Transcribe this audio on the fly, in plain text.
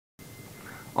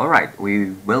Alright,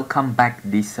 we welcome back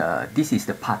this is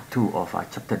the part 2 of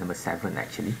chapter number 7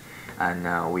 actually,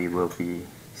 and we will be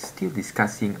still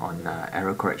discussing on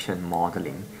error correction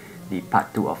modeling, the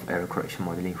part 2 of error correction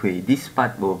modeling, where this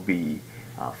part will be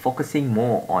focusing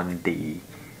more on the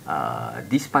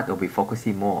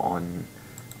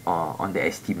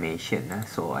estimation.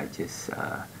 So I just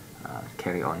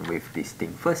carry on with this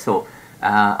thing first. So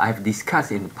I've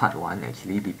discussed in part 1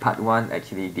 actually.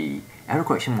 The error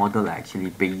correction model are actually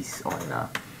based on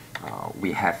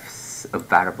we have a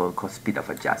variable called speed of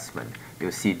adjustment.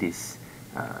 You'll see this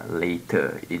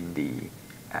later in the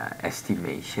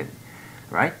estimation,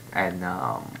 right? And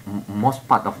most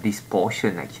part of this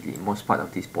portion are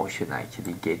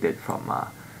actually gathered from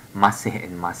Maseh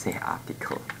and Maseh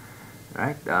article,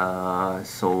 right?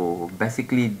 So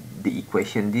basically the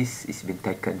equation, this is been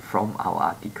taken from our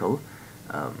article,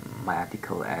 my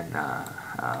article, and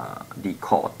the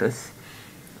co-authors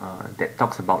that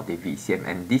talks about the VCM,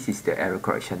 and this is the error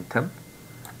correction term,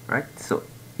 right? So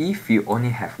if you only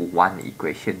have one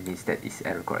equation, means that is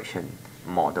error correction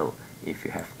model. If you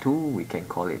have two, we can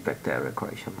call it vector error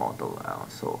correction model.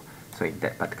 So in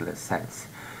that particular sense,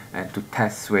 and to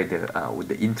test whether with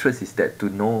the interest is that to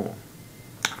know,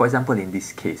 for example, in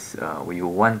this case, we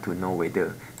want to know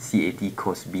whether CAD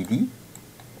equals BD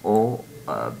or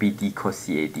BD equals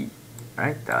CAD,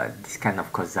 right? This kind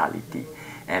of causality.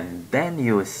 And then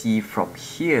you will see from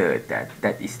here that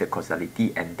that is the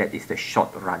causality and that is the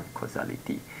short run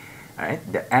causality. Right?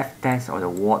 The F test or the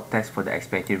Watt test for the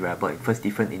expected variable in first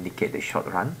difference indicate the short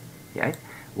run, right?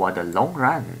 While the long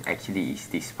run actually is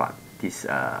this part, this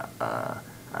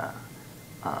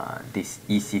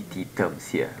ECT terms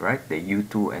here, right? The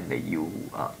U2 and the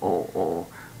or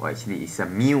actually it's a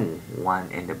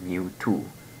mu1 and the mu2,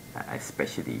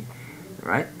 especially,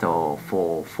 right? So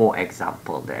for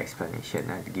example, the explanation,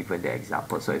 given the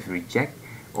example, so if reject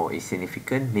or is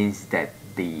significant, means that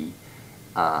the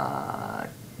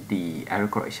error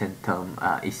correction term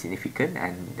is significant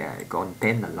and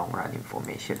contain the long run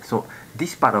information. So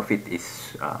this part of it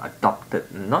is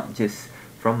adopted not just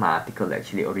from my article,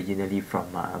 actually originally from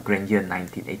Granger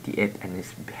 1988, and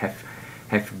it's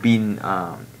have been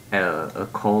a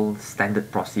called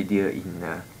standard procedure in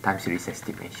time series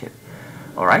estimation.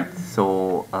 Alright,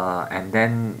 so and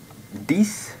then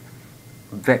this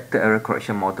vector error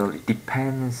correction model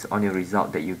depends on your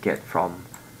result that you get from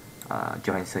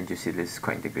Johansson-Jusil's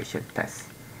co-integration test,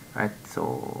 right?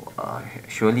 So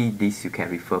surely this you can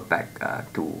refer back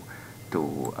to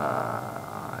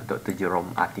Dr.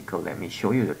 Jerome article. Let me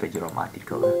show you Dr. Jerome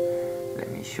article. Let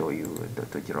me show you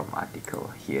Dr. Jerome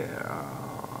article here.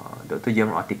 Dr.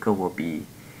 Jerome article will be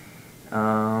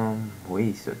where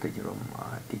is Dr. Jerome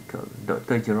article?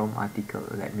 Dr. Jerome article,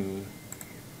 let me,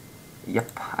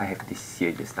 yep, I have this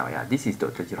here just now. Yeah, this is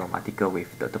Dr. Jerome article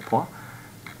with Dr. Poa.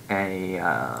 And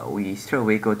we straight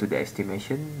away go to the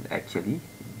estimation. Actually,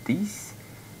 this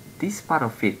part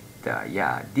of it,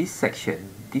 yeah, this section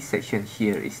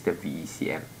here is the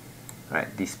VECM,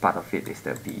 right? This part of it is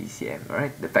the VECM,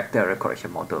 right? The vector error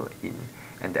correction model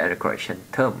and the error correction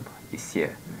term is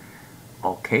here.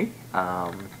 Okay,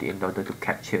 in order to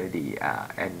capture the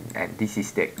and this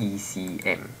is the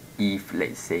ECM. If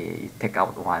let's say you take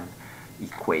out one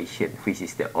equation, which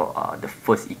is the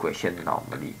first equation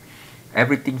normally,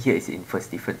 everything here is in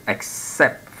first difference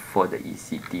except for the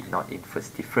ECT, not in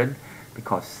first difference,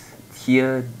 because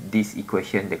here this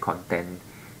equation they contain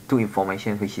two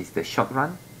information, which is the short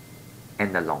run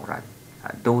and the long run.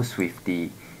 Those with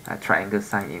the triangle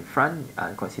sign in front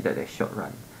are considered as short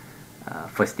run.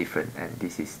 First difference, and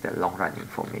this is the long run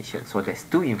information. So there's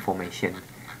two information,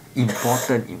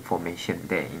 important information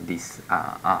there in this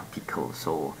article.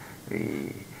 So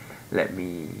let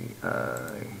me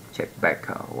check back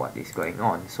what is going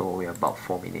on. So we're about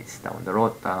 4 minutes down the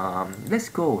road. Let's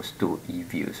go to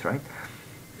e-views, right?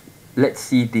 Let's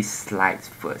see these slides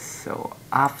first. So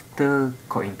after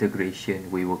co-integration,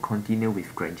 we will continue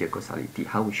with Granger causality.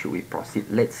 How should we proceed?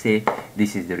 Let's say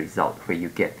this is the result where you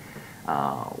get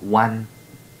one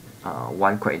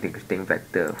co-integrating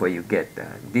vector, where you get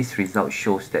this result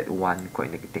shows that one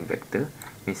co-integrating vector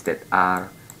means that R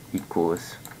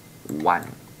equals 1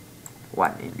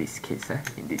 in this case.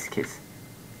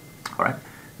 All right,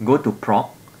 go to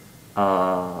proc,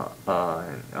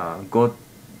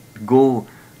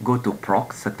 go to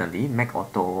proc, certainly make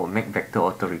vector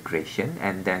auto regression,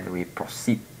 and then we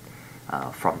proceed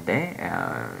from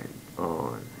there.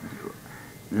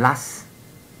 Last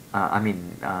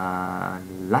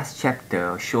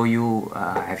chapter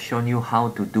have shown you how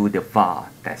to do the VAR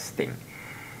testing,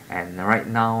 and right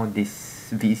now this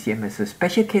VCM is a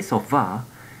special case of VAR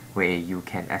where you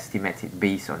can estimate it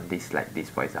based on this, like this.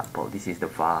 For example, this is the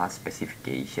var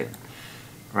specification,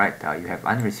 right? You have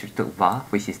unrestricted var,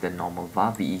 which is the normal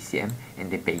var, VECM,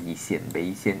 and the Bayesian.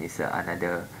 Bayesian is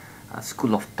another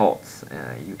school of thoughts.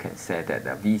 You can say that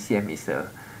VECM is a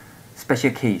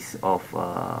special case of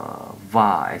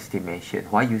var estimation.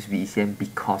 Why use VECM?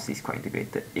 Because it's quite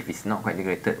integrated. If it's not quite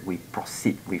integrated, we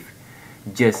proceed with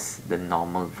just the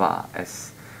normal var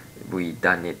as we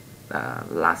done it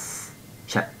last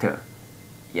chapter.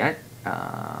 Yet,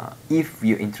 if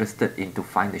you're interested in to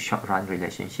find the short run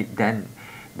relationship, then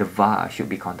the var should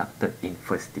be conducted in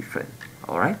first difference.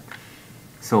 Alright,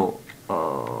 so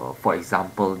for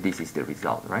example, this is the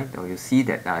result, right? You see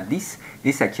that this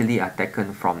actually are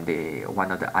taken from the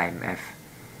one of the IMF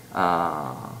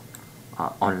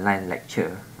online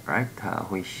lecture, right?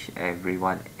 Which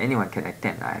anyone can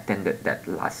attend. I attended that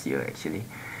last year actually,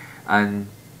 and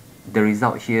the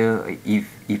result here, if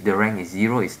the rank is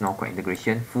 0, it's no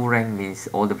co-integration. Full rank means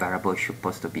all the variables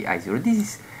supposed to be I0. This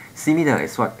is similar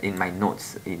as what in my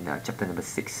notes in chapter number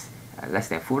 6. Less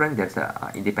than full rank, there's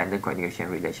a independent co-integration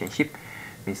relationship.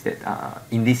 Means that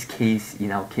in this case,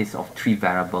 in our case of 3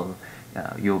 variable,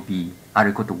 you'll be r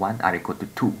equal to 1, r equal to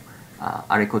 2.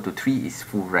 R equal to 3 is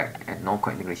full rank, and no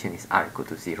co-integration is r equal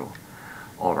to 0.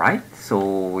 Alright,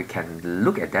 so we can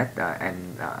look at that,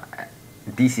 and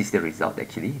this is the result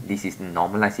actually. This is the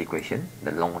normalized equation,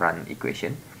 the long run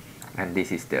equation, and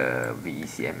this is the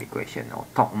VECM equation. I'll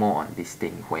talk more on this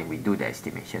thing when we do the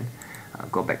estimation.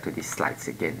 Go back to these slides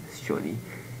again, surely.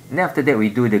 And then after that, we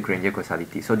do the Granger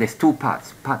causality. So there's 2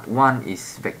 parts. Part 1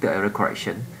 is vector error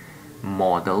correction,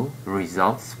 model,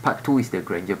 results. Part 2 is the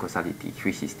Granger causality,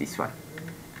 which is this one.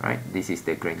 Right? This is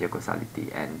the Granger causality,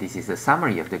 and this is the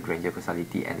summary of the Granger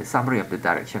causality and the summary of the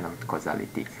direction of the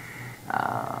causality.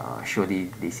 Surely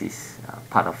this is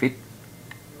part of it,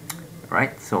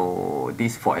 right? So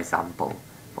this, for example,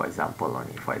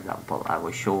 I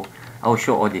will show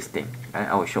all this thing.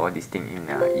 I will show all this thing in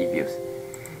eViews.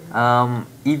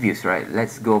 eViews, right?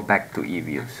 Let's go back to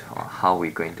eViews. How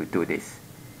we're going to do this,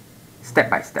 step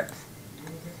by steps.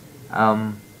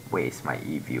 Where is my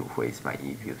eView? Where is my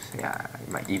eViews? Yeah,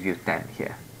 my eView 10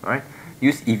 here. All right.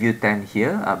 Use eView 10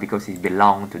 here because it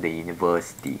belongs to the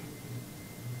university.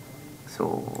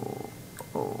 So,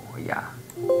 oh yeah,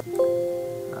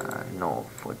 no,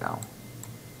 for down.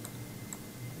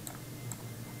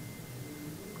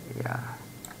 Yeah,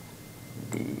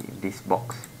 this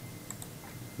box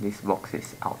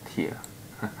is out here.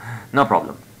 No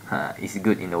problem. It's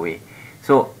good in a way.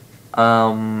 So,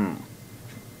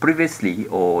 previously,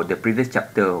 or the previous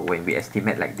chapter, when we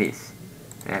estimate like this,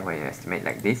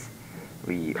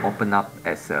 we open up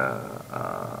as a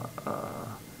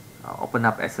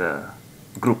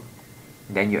group.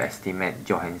 Then you estimate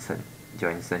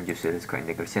Johansson-Jussius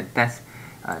co-integration test.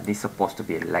 This is supposed to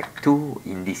be leg 2.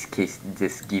 In this case,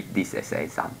 just give this as an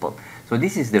example. So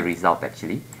this is the result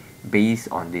actually. Based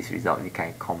on this result, we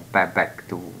can compare back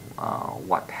to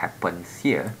what happens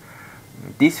here.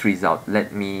 This result,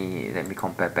 let me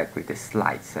compare back with the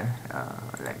slides.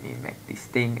 Let me make this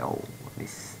thing. Oh,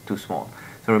 this is too small.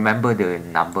 So remember the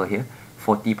number here,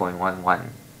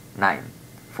 40.119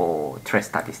 for trace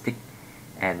statistic,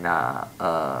 and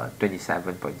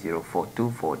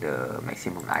 27.042 for the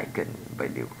maximum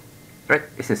eigenvalue. Right?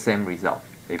 It's the same result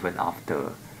even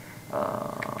after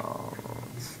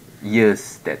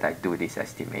years that I do this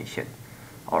estimation.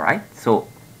 Alright, so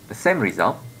the same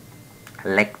result,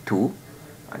 leg 2.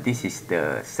 This is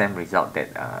the same result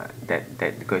that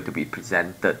that going to be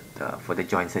presented for the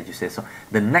Johansson-Jussius. So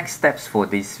the next steps for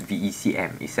this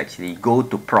VECM is actually go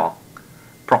to proc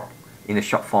in the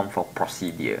short form for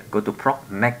procedure. Go to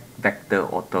proc make vector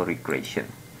autoregression.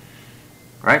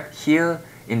 Right here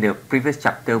in the previous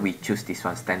chapter we choose this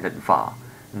one, standard var.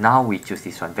 Now we choose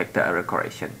this one, vector error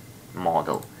correction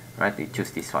model. Right, we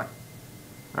choose this one.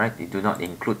 Right, you do not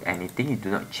include anything, you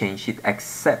do not change it,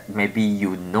 except maybe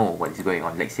you know what is going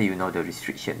on. Let's say you know the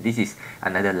restriction. This is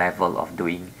another level of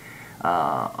doing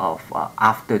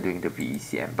after doing the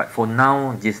VECM. But for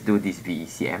now, just do this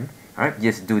VECM. Alright,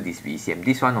 just do this VECM.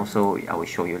 This one also I will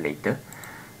show you later.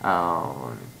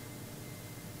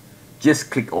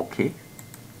 Just click OK.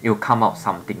 It will come out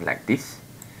something like this.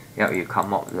 Yeah, it will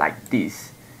come out like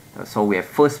this. So we have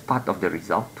first part of the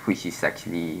result, which is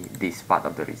actually this part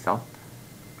of the result.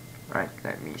 Right,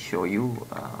 let me show you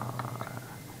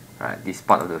right, this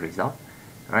part of the result.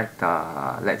 Right,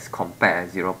 let's compare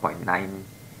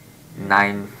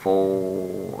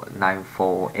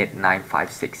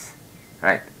 0.9948956.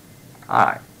 Right,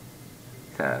 alright,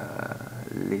 it's a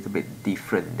little bit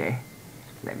different there.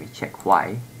 Let me check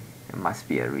why. There must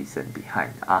be a reason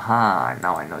behind. Aha,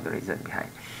 now I know the reason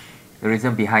behind. The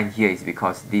reason behind here is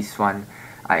because this one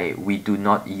I do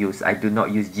not use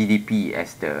GDP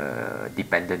as the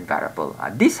dependent variable.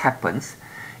 This happens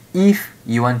if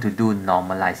you want to do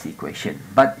normalized equation,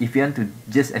 but if you want to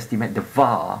just estimate the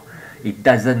var, it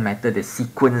doesn't matter the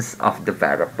sequence of the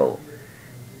variable.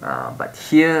 But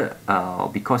here,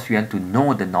 because we want to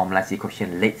know the normalized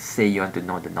equation, let's say you want to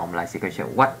know the normalized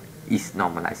equation. What is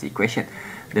normalized equation?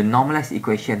 The normalized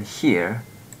equation here,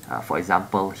 for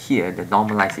example, here the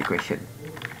normalized equation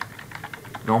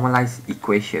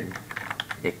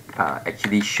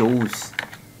actually shows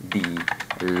the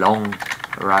long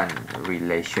run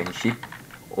relationship,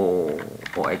 or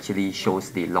actually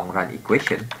shows the long run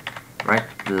equation, right?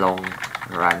 Long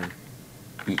run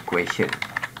equation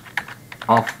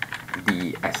of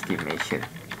the estimation.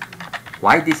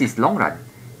 Why this is long run?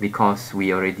 Because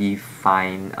we already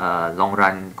find long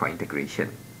run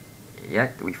co-integration.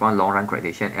 Yeah, we found long run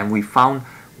co-integration, and we found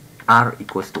r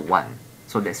equals to 1.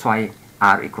 So that's why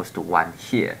r equals to 1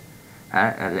 here.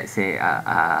 Let's say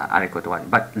r equals to 1.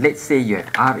 But let's say you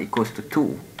have r equals to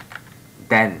 2.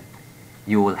 Then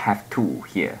you will have 2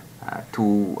 here.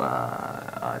 Two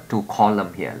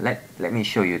column here. Let me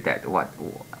show you that what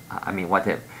I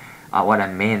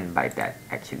meant by that.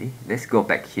 Actually, let's go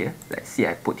back here. Let's see,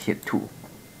 I put here 2.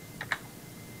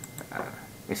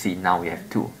 You see, now we have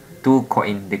 2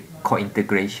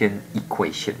 co-integration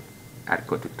equation are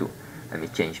equal to 2. Let me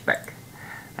change back.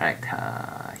 Right,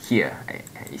 here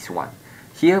is 1.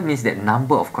 Here means that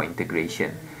number of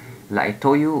co-integration. Like I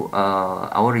told you,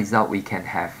 our result we can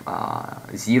have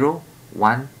 0,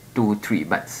 1, 2, 3,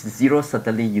 but 0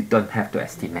 certainly you don't have to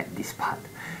estimate this part.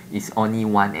 It's only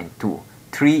 1 and 2.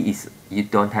 3 is, you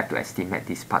don't have to estimate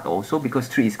this part also, because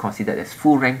 3 is considered as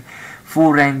full rank.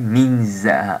 Full rank means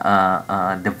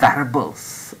the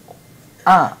variables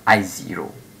are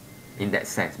I0 in that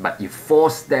sense, but you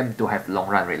force them to have long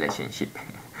run relationship.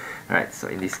 Right, so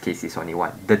in this case it's only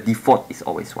 1. The default is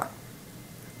always 1.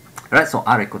 Right, so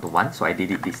r equal to 1, so I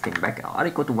delete this thing back. R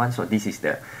equal to 1, so this is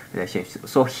the relationship.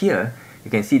 So here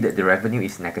you can see that the revenue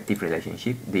is negative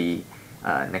relationship, the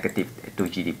negative to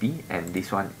GDP, and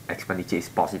this one expenditure is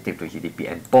positive to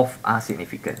GDP, and both are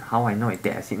significant. How I know if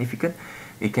they are significant?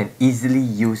 You can easily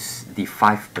use the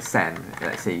 5%,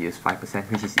 let's say use 5%,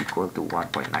 which is equal to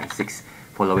 1.96,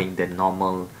 following the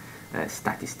normal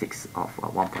statistics of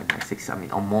 1.96, I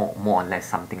mean, or more or less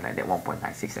something like that,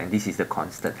 1.96, and this is the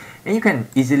constant. And you can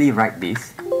easily write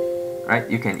this, right?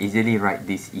 You can easily write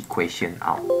this equation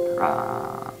out.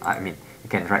 You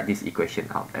can write this equation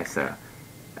out as a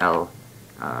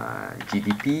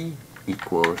GDP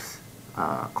equals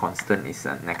constant is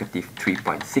a negative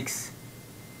 3.6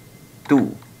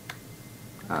 to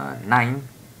 9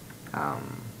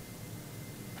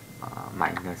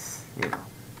 minus,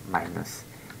 minus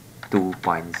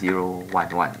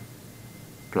 2.011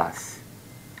 plus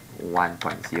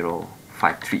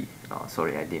 1.053. Oh,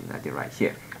 sorry, I didn't write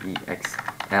here.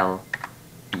 EXL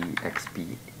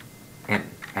EXPN,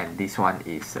 and this one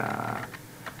is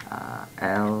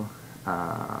L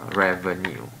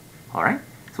revenue. All right.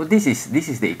 So this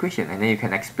is the equation, and then you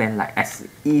can explain like as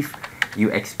if you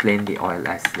explain the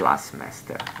OLS last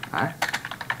semester.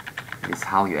 This is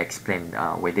how you explain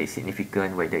whether it's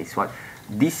significant, whether it's what.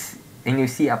 This, and you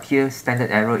see up here, standard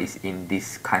error is in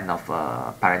this kind of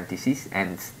parenthesis,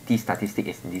 and t statistic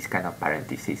is in this kind of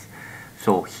parenthesis.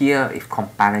 So here, if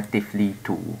comparatively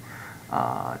to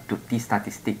t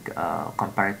statistic,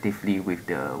 comparatively with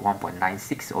the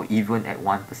 1.96 or even at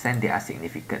 1%, they are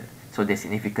significant. So they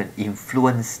significant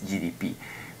influence GDP,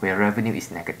 where revenue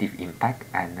is negative impact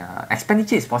and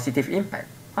expenditure is positive impact.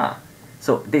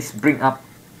 So this bring up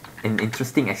an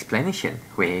interesting explanation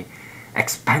where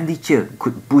expenditure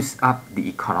could boost up the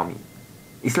economy.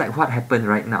 It's like what happened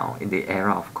right now in the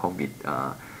era of COVID.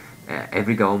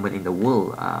 Every government in the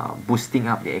world boosting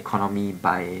up the economy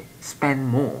by spend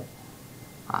more.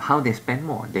 How they spend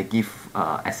more? They give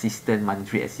assistance,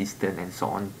 monetary assistance, and so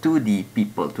on to the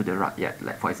people, to the rakyat.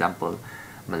 Like for example,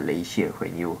 Malaysia,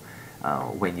 when you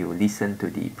listen to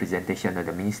the presentation of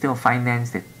the Minister of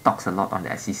Finance, that talks a lot on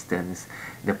the assistance,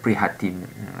 the Prihatin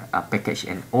package,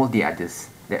 and all the others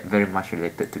that very much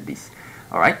related to this.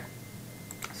 All right.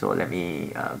 So let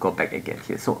me go back again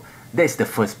here. So that's the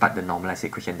first part, the normalized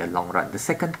equation, the long run. The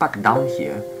second part down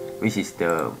here, which is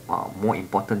the more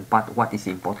important part. What is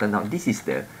important now? This is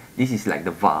like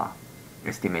the VAR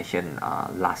estimation. My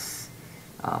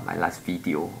last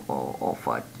video of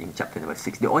in chapter number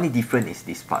 6. The only difference is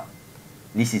this part.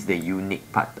 This is the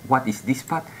unique part. What is this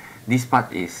part? This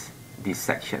part is this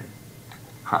section.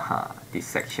 Haha, this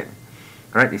section.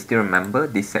 Right? You still remember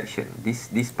this section. This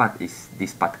part is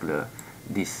this particular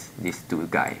this two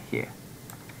guy here.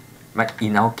 But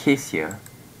in our case here,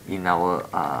 in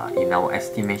our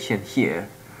estimation here,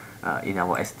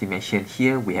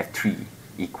 we have three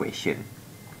equation.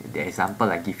 The example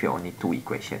I give you only two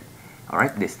equation. All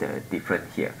right, that's the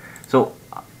difference here. So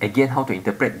again, how to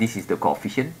interpret? This is the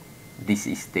coefficient, this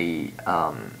is the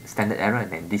standard error,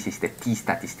 and then this is the t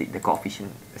statistic, the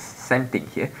coefficient. Same thing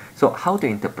here. So how to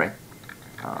interpret?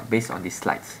 Based on these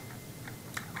slides,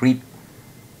 read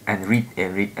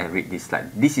this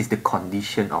slide. This is the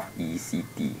condition of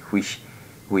ECT, which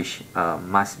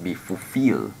must be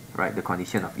fulfilled, right? The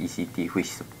condition of ECT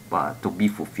which to be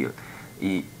fulfilled.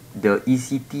 The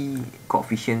ECT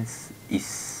coefficients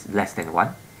is less than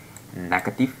 1,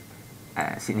 negative,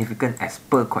 significant as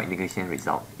per co-integration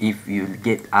result. If you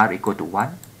get R equal to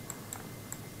 1,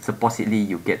 supposedly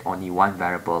you get only one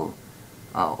variable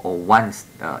or one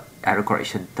error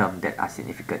correction term that are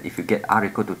significant. If you get R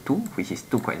equal to 2, which is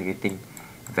 2 co-integrating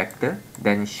vector,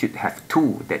 then should have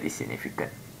 2 that is significant.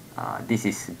 This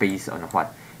is based on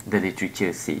what the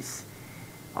literature says.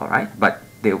 Alright, but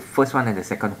the first one and the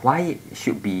second, why it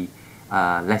should be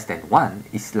less than 1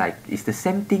 is it's the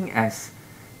same thing as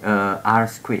R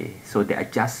square. So the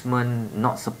adjustment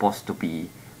not supposed to be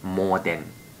more than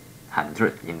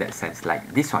 100 in that sense,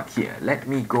 like this one here. Let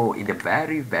me go in the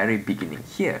very beginning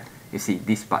here. You see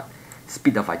this part,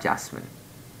 speed of adjustment,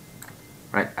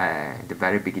 right? The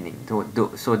very beginning.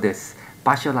 So this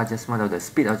partial adjustment or the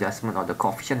speed adjustment or the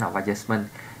coefficient of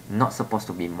adjustment not supposed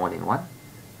to be more than 1,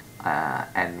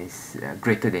 and is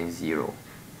greater than 0.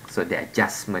 So the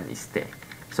adjustment is there.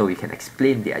 So we can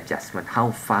explain the adjustment,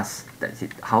 how fast does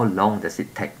it, how long does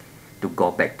it take to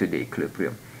go back to the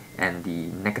equilibrium. And the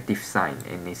negative sign,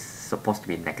 and it's supposed to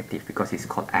be negative because it's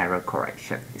called error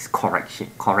correction. It's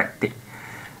correcting.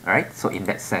 Alright, so in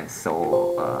that sense,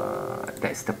 so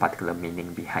that's the particular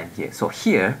meaning behind here. So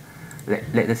here,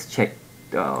 let us check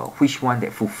which one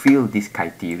that fulfill this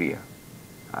criteria.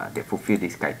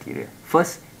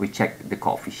 First, we check the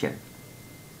coefficient,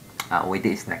 whether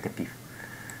it's negative.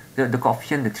 The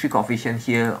coefficient, the three coefficient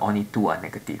here, only 2 are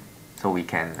negative. So we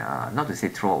can, not to say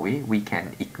throw away, we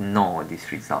can ignore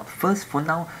this result first for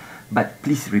now, but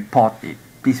please report it.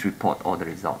 Please report all the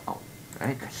result out.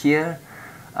 Right here,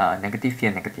 negative,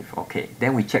 here negative. Okay,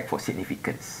 then we check for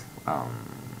significance.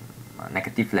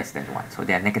 Negative less than 1. So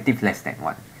they are negative less than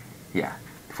 1. Yeah,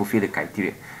 fulfill the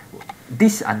criteria.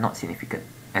 These are not significant,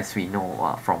 as we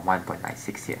know from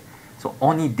 1.96 here. So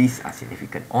only these are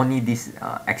significant. Only this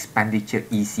expenditure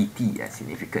ECT are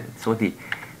significant. So the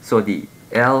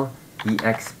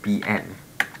LEXPN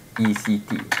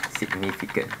ECT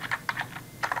significant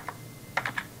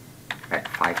at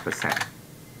 5%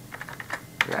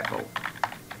 level,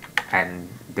 and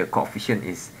the coefficient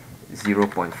is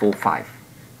 0.45.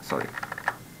 Sorry,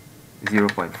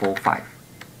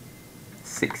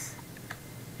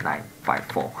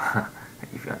 0.456,954.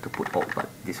 If you want to put all, but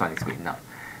this one is good enough.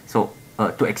 So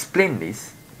to explain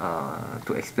this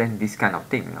kind of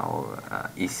thing,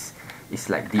 is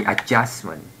like the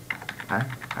adjustment.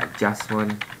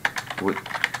 Adjustment would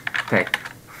take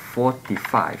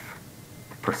 45%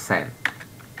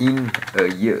 in a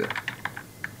year,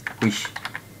 which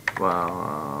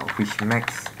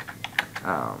makes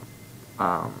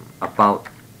about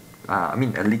I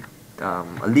mean a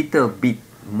little bit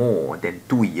more than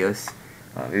 2 years,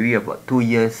 maybe about 2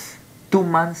 years, 2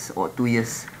 months, or 2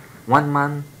 years, 1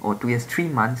 month, or 2 years, 3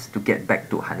 months to get back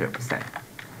to 100%,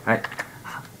 right?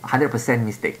 100%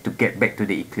 means that to get back to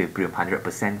the equilibrium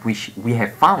 100%, which we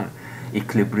have found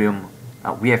equilibrium.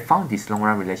 We have found this long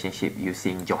run relationship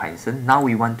using Johansson. Now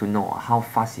we want to know how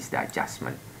fast is the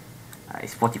adjustment.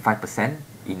 It's 45%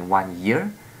 in 1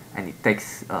 year, and it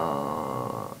takes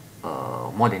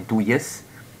more than 2 years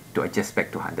to adjust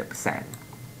back to 100%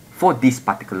 for this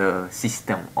particular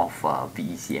system of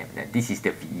VECM. This is the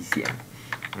VECM,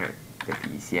 right? The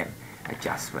VECM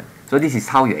adjustment. So this is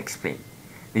how you explain.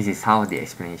 This is how the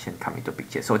explanation come into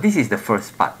picture. So this is the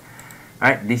first part,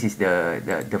 right? This is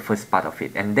the first part of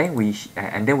it, and then we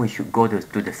should go to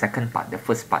the second part, the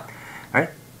first part, right?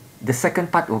 The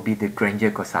second part will be the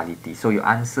Granger causality. So you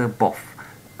answer both.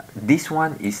 This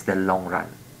one is the long run,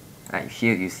 right?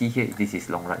 Here you see here, this is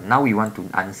long run. Now we want to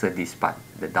answer this part,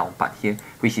 the down part here,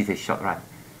 which is a short run,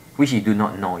 which you do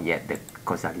not know yet the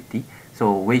causality.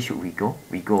 So where should we go?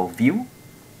 We go view.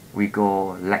 We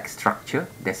go lag structure.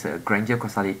 There's a Granger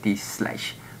causality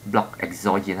 / block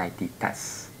exogeneity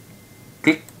test.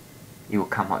 Click, it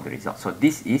will come out the result. So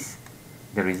this is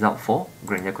the result for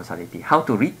Granger causality. How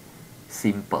to read?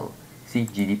 Simple. See,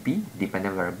 GDP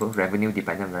dependent variable, revenue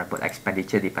dependent variable,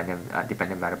 expenditure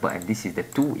dependent variable, and this is the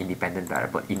two independent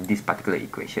variable in this particular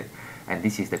equation. And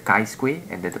this is the chi-square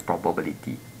and then the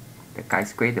probability. the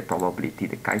chi-square, the probability,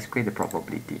 the chi-square, the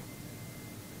probability.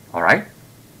 Alright?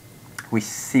 Which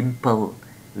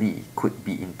simply could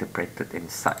be interpreted in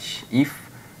such. If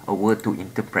I were to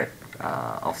interpret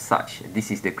of such,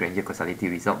 this is the Granger causality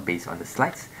result based on the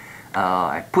slides.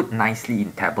 I put nicely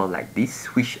in table like this,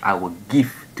 which I will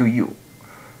give to you.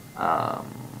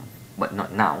 But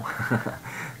not now.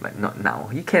 But not now.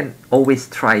 You can always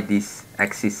try this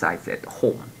exercise at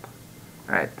home,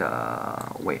 right?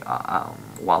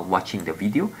 While watching the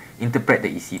video, interpret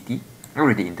the ECT. I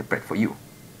already interpret for you.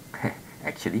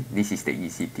 Actually, this is the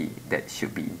ECT that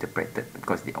should be interpreted,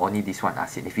 because only this one are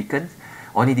significant.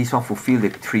 Only this one fulfill the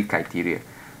 3 criteria.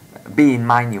 Bear in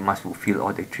mind, you must fulfill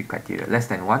all the 3 criteria. Less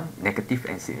than 1, negative,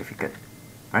 and significant.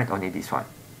 Right? Only this one.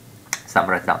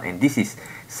 Summarize down. And this is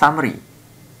summary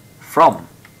from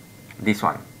this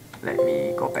one. Let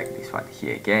me go back this one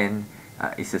here again.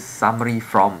 It's a summary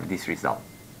from this result.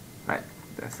 Right?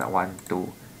 That's 1,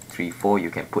 2, 3, 4. You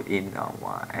can put in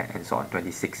and so on.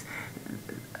 26.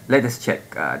 Let us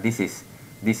check. This is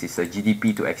a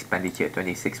GDP to expenditure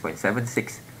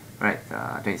 26.76. Right?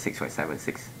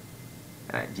 26.76.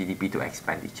 GDP to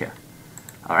expenditure.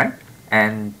 All right.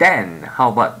 And then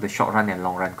how about the short run and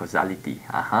long run causality?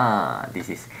 Aha, this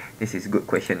is good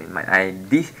question in my eye.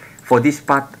 For this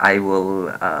part I will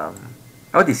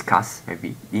I'll discuss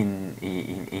maybe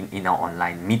in our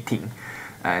online meeting,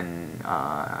 and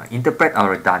interpret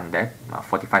or done that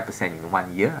 45% in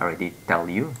 1 year. I already tell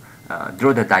you.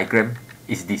 Draw the diagram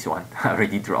is this one. I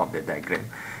already draw up the diagram.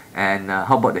 And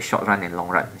how about the short run and long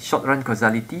run? Short run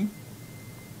causality.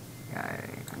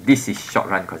 This is short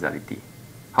run causality.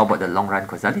 How about the long run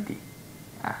causality?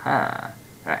 Aha.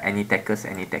 Right. Any takers,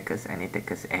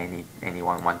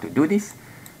 anyone want to do this?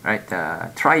 Right.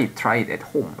 Try it at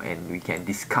home, and we can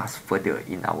discuss further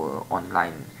in our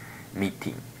online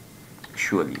meeting.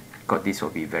 Surely, because this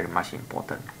will be very much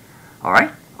important.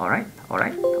 Alright.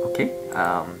 Okay.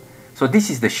 So this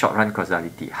is the short run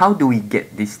causality. How do we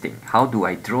get this thing? How do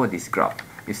I draw this graph?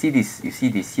 You see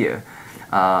this here.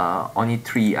 Only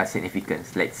 3 are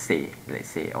significant. Let's say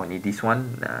only this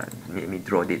one. Let me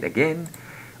draw it again.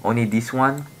 Only this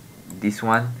one,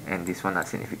 and this one are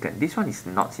significant. This one is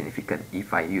not significant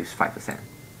if I use 5%.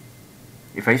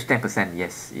 If I use 10%,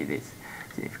 yes, it is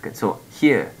significant. So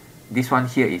here, this one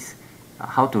here is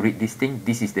how to read this thing.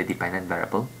 This is the dependent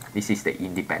variable. This is the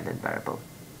independent variable.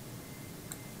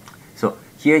 So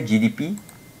here GDP,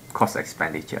 cost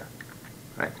expenditure,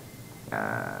 right?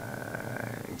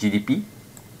 GDP,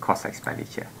 cost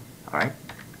expenditure. All right.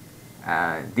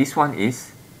 This one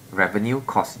is revenue,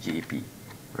 cost, GDP.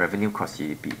 Revenue, cost,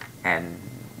 GDP. And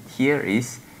here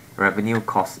is revenue,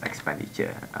 cost,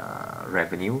 expenditure.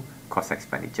 Revenue, cost,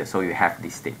 expenditure. So you have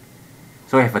this thing.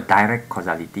 So you have a direct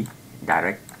causality,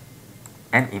 direct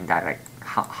and indirect.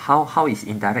 How is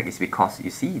indirect? Is because you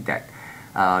see that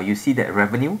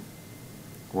revenue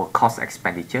will cost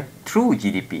expenditure through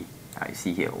GDP. You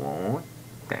see here,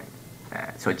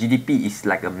 so GDP is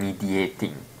like a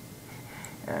mediating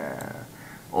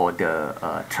or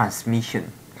the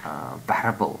transmission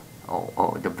variable,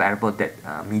 or the variable that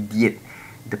mediate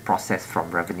the process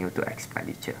from revenue to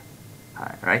expenditure.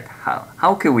 Right?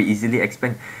 How can we easily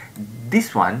explain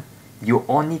this one? You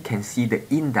only can see the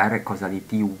indirect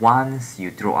causality once you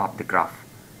draw up the graph.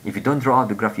 If you don't draw up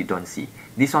the graph, you don't see.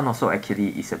 This one also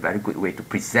actually is a very good way to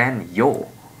present your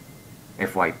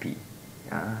FYP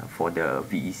for the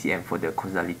VECM, for the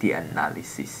causality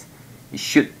analysis. You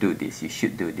should do this.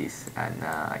 And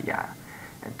yeah,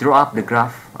 draw up the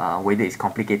graph, whether it's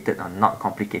complicated or not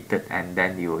complicated, and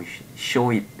then you show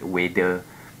it whether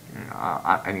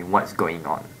I mean what's going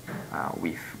on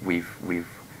with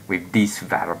this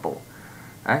variable.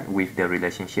 With the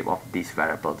relationship of this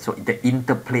variable. So the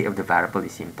interplay of the variable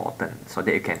is important, so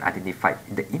that you can identify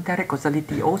the indirect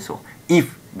causality also,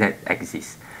 if that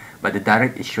exists. But the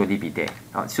direct is surely be there.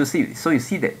 So you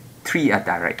see that 3 are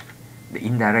direct. The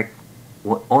indirect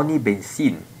will only be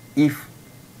seen if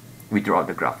we draw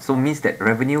the graph. So it means that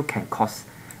revenue can cause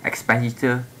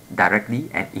expenditure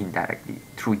directly and indirectly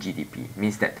through GDP.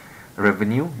 Means that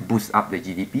revenue boosts up the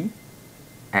GDP,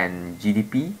 and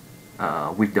GDP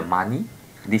with the money.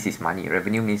 This is money.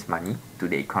 Revenue means money to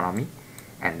the economy,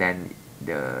 and then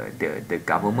the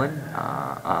government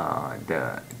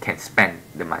can spend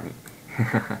the money.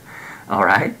 All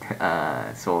right.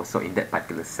 So in that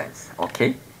particular sense,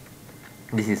 okay.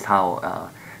 This is how.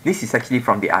 This is actually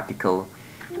from the article.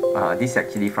 This is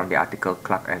actually from the article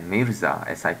Clark and Mirza,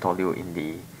 as I told you in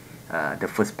the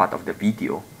first part of the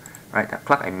video. Right.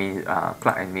 Clark and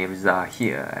Mirza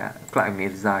here.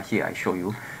 I show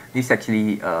you. This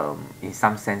actually, in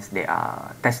some sense, they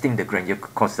are testing the Granger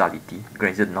causality,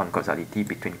 Granger non-causality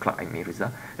between Clark and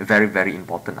Mirza. A very, very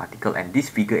important article. And this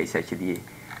figure is actually,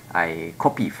 I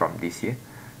copy from this here.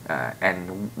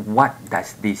 And what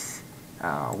does this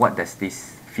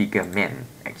figure mean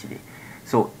actually?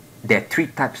 So there are three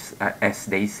types, as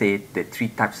they say, the three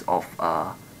types of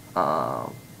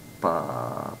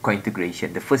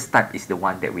cointegration. The first type is the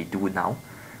one that we do now,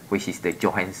 which is the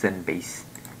Johansen-based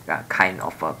kind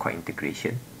of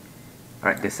cointegration.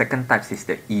 Right. The second type is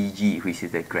the EG, which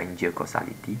is the Granger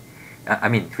causality.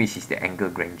 Which is the angle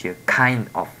Granger kind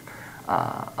of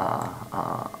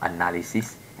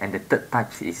analysis. And the third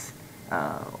type is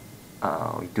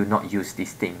we do not use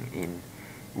this thing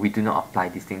we do not apply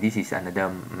this thing. This is another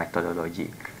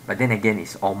methodology. But then again,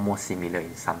 it's almost similar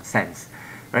in some sense.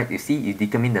 Right, you see, you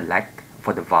determine the lag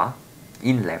for the var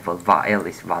in level, var L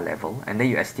is var level, and then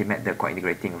you estimate the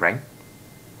cointegrating rank,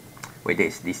 whether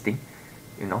it's this thing,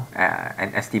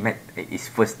 and estimate is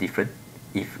first different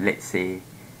if, let's say,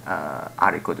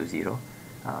 R equal to 0.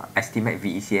 Estimate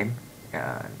VECM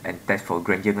and test for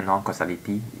Granger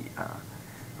non-causality,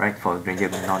 right, for Granger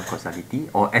non-causality,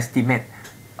 or estimate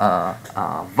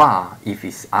var if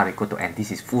it's R equal to n.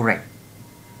 This is full rank.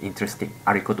 Interesting.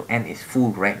 R equal to n is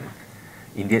full rank.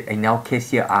 In our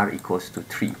case here, R equals to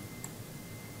 3.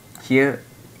 Here,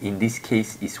 in this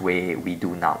case, is where we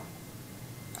do now.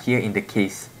 Here in the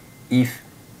case, if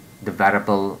the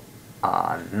variable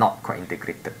are not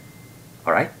co-integrated.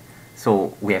 Alright?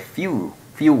 So we have few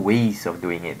ways of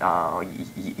doing it.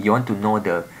 You want to know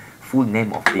the full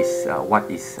name of this,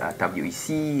 what is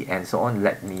WEC and so on.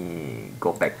 Let me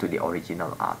go back to the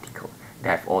original article. They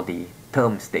have all the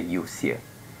terms they use here.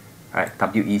 Alright,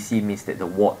 WEC means that the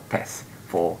Ward test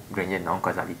for Granger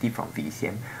non-causality from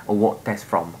VECM, a Ward test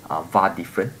from var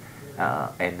different,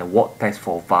 and a Ward test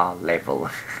for var level.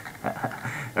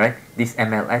 Right, this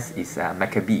MLS is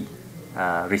Maccabee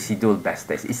residual best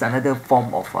test. It's another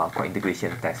form of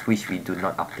cointegration test which we do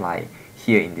not apply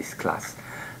here in this class.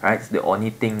 Right, so the only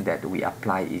thing that we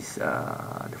apply is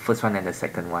the first one and the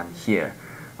second one here.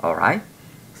 Alright,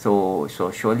 so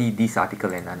surely this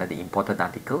article and another important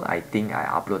article, I think I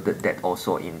uploaded that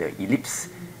also in the ellipse.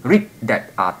 Read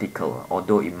that article,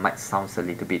 although it might sound a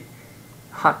little bit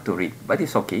hard to read, but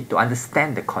it's okay. To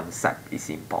understand the concept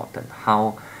is important.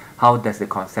 How does the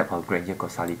concept of Granger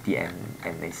causality and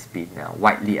it's been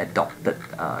widely adopted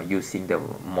using the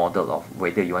model of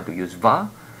whether you want to use var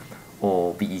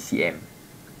or VECM,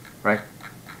 right?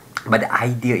 But the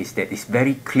idea is that it's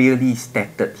very clearly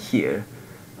stated here,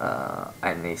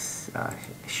 and is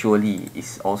surely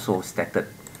is also stated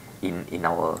in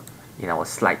our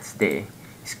slides there.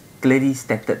 It's clearly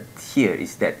stated here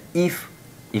is that if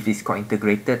it's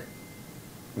co-integrated,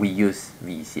 we use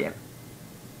VECM.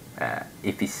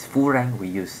 If it's full rank, we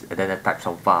use other types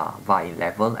of var in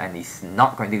level, and it's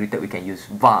not co-integrated, we can use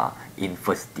var in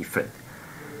first different.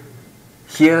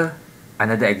 Here,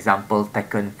 another example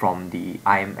taken from the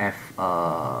IMF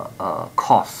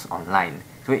course online.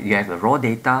 So you have the raw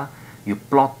data, you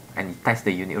plot and you test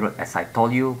the unit root. As I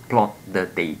told you, plot the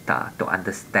data to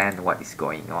understand what is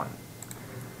going on.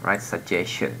 Right,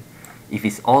 suggestion. If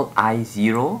it's all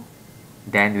I0,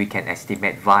 then we can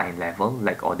estimate var in level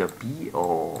like order P,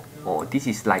 or this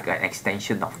is like an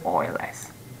extension of OLS.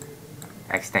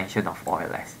 Extension of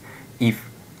OLS. If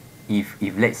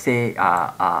let's say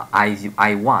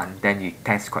I1, then you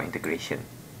test co-integration.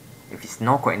 If it's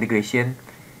no co-integration,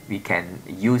 we can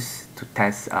use to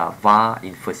test var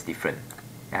in first different.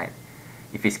 Right?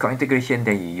 If it's co-integration,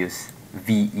 then you use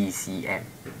VECM.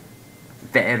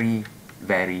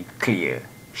 Very clear,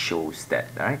 shows that,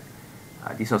 right?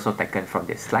 This is also taken from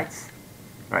the slides,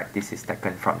 right? This is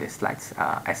taken from the slides,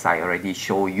 as I already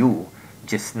show you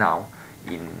just now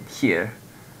in here,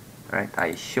 right?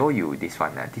 I show you this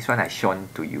one. This one I shown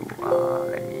to you.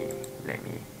 Let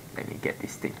me get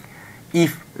this thing.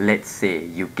 If let's say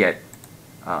you get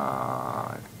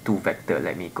two vector,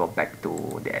 let me go back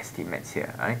to the estimates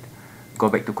here, right? Go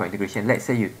back to co-integration. Let's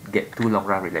say you get two long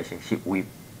run relationship. We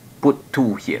put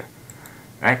 2 here,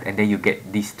 right? And then you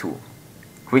get these 2,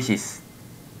 which is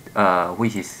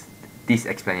this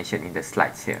explanation in the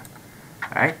slides here.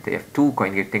 Alright, they have 2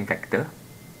 co-integrating vector,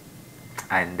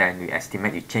 and then we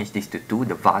estimate, you change this to 2,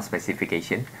 the var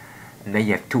specification, and then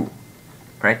you have 2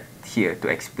 right here to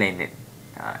explain it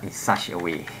in such a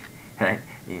way, right?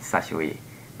 In such a way,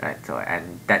 right? So,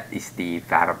 and that is the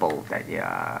variable that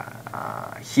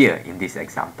here in this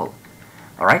example.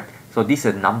 Alright, so these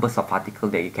are numbers of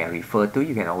articles that you can refer to.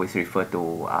 You can always refer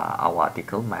to our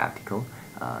article, my article,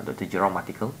 Dr. Jerome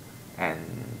article, and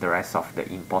the rest of the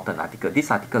important article.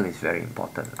 This article is very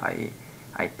important.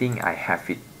 I think I have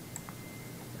it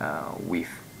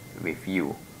with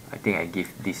you. I think I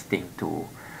give this thing to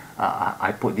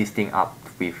I put this thing up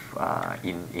with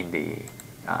in the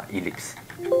ellipse.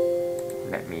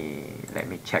 Let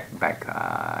me check back.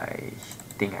 I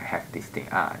think I have this thing.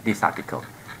 This article.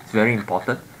 It's very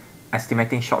important.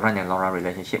 Estimating short run and long run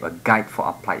relationship, a guide for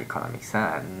applied economics.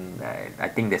 And I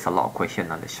think there's a lot of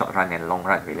question on the short run and long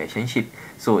run relationship.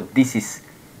 So this is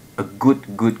a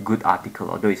good article,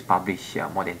 although it's published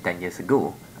more than 10 years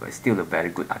ago, but still a very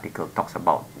good article. Talks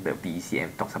about the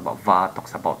VECM, talks about VAR,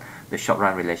 talks about the short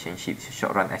run relationships,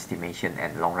 short run estimation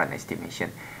and long run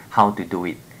estimation, how to do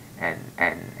it,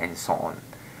 and so on.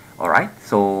 All right,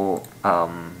 so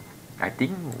I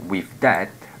think with that,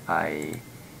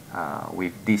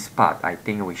 with this part, I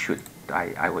think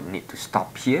I would need to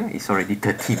stop here. It's already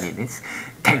 30 minutes.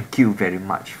 Thank you very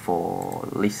much for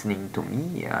listening to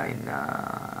me, and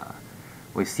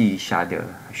we'll see each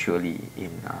other surely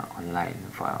in online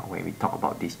when we talk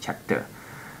about this chapter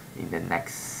in the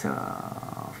next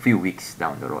few weeks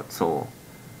down the road. So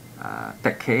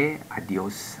take care,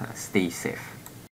 adios, stay safe.